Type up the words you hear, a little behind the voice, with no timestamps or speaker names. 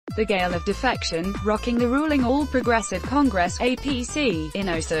The gale of defection, rocking the ruling All Progressive Congress (APC) in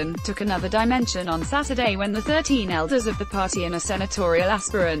Osun, took another dimension on Saturday when the 13 elders of the party and a senatorial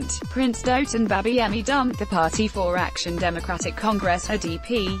aspirant, Prince Dotan Babiemi, dumped the Party for Action Democratic Congress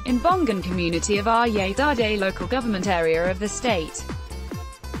 (ADP) in Bongan community of Aryadade local government area of the state.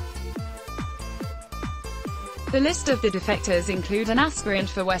 The list of the defectors include an aspirant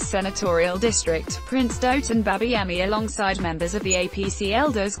for West Senatorial District, Prince Dotan Babiemi, alongside members of the APC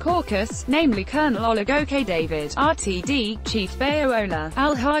Elders Caucus, namely Colonel Olagoke David, RTD, Chief Bayoola,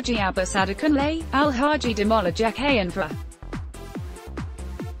 Alhaji Abbas Adekunle, Alhaji Demola Jekayanfra,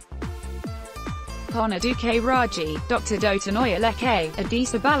 Hon Aduke Raji, Dr. Dotan Oyeleke,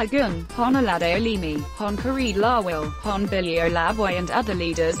 Adisa Balagun, Hon Alade Olimi, Hon Kareed Lawil, Hon Billy Olaboy and other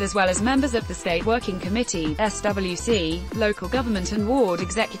leaders, as well as members of the State Working Committee, SWC, local government and ward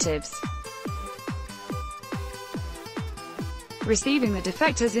executives. Receiving the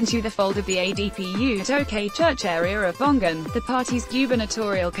defectors into the fold of the ADP Utoke Church area of Bongan, the party's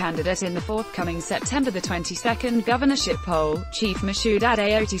gubernatorial candidate in the forthcoming September 22 governorship poll, Chief Mashood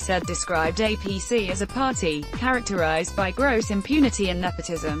Adeoti said described APC as a party characterized by gross impunity and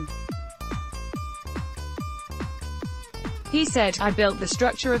nepotism. He said, "I built the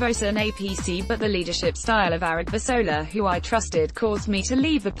structure of Osun APC, but the leadership style of Arigbasola, who I trusted, caused me to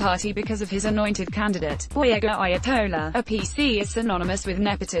leave the party because of his anointed candidate, Boyega Ayatola. APC is synonymous with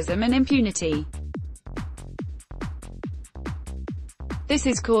nepotism and impunity. This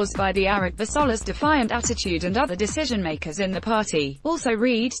is caused by the Arigbasola's defiant attitude and other decision-makers in the party." Also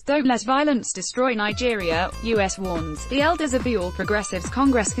read, "Don't let violence destroy Nigeria," US warns. The elders of the All Progressives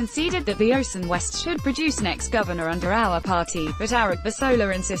Congress conceded that the Osun West should produce next governor under our party, but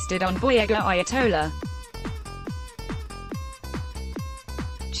Arigbasola insisted on Boyega Ayatola.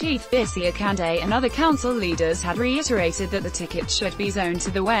 Chief Bisi Akande and other council leaders had reiterated that the ticket should be zoned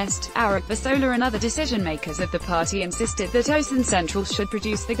to the west. Arigbasola and other decision-makers of the party insisted that Osun Central should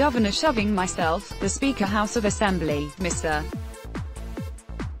produce the governor, shoving myself, the Speaker House of Assembly, Mr.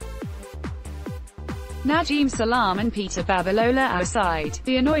 Najim Salam and Peter Babalola outside.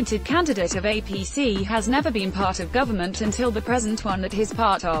 The anointed candidate of APC has never been part of government until the present one that he's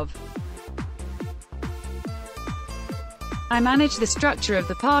part of. I manage the structure of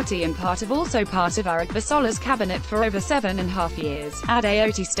the party and part of Arigbasola's cabinet for over 7.5 years,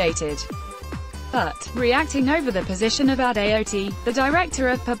 Adeoti stated. But, reacting over the position of Adeoti, the Director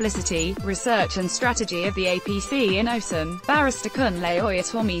of Publicity, Research and Strategy of the APC in Osun, Barrister Kunle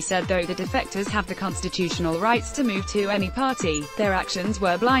Oyetomi said though the defectors have the constitutional rights to move to any party, their actions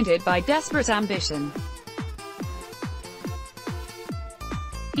were blinded by desperate ambition.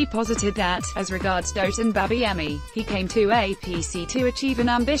 He posited that, as regards Dotan Babiemi, he came to APC to achieve an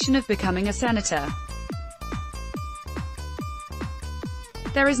ambition of becoming a senator.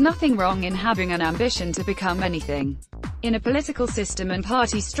 There is nothing wrong in having an ambition to become anything. In a political system and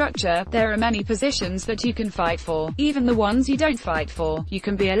party structure, there are many positions that you can fight for, even the ones you don't fight for, you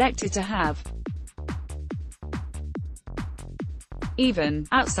can be elected to have. Even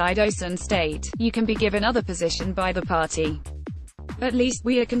outside Osun State, you can be given other position by the party. At least,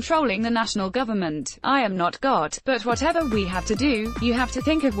 we are controlling the national government. I am not God, but whatever we have to do, you have to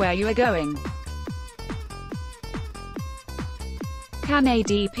think of where you are going. Can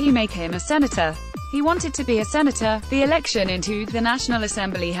ADP make him a senator? He wanted to be a senator. The election into the National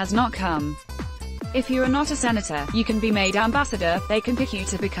Assembly has not come. If you are not a senator, you can be made ambassador. They can pick you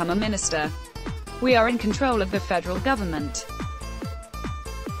to become a minister. We are in control of the federal government.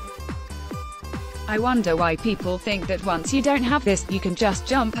 I wonder why people think that once you don't have this, you can just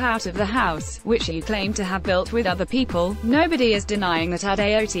jump out of the house, which you claim to have built with other people. Nobody is denying that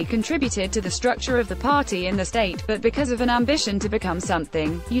Adeoti contributed to the structure of the party in the state, but because of an ambition to become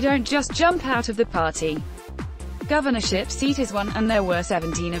something, you don't just jump out of the party. Governorship seat is one, and there were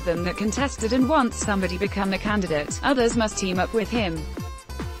 17 of them that contested, and once somebody become the candidate, others must team up with him.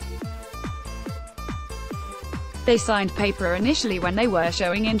 They signed paper initially when they were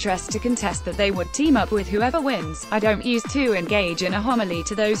showing interest to contest that they would team up with whoever wins. I don't use to engage in a homily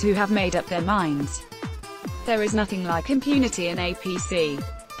to those who have made up their minds. There is nothing like impunity in APC.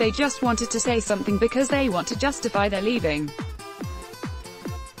 They just wanted to say something because they want to justify their leaving.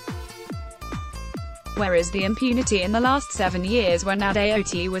 Where is the impunity in the last 7 years when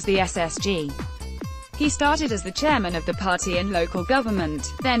Adeoti was the SSG? He started as the chairman of the party in local government,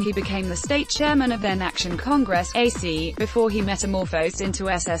 then he became the state chairman of then Action Congress (AC), before he metamorphosed into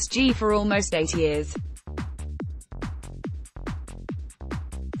SSG for almost 8 years.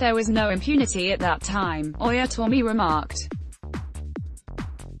 There was no impunity at that time, Oyetomi remarked.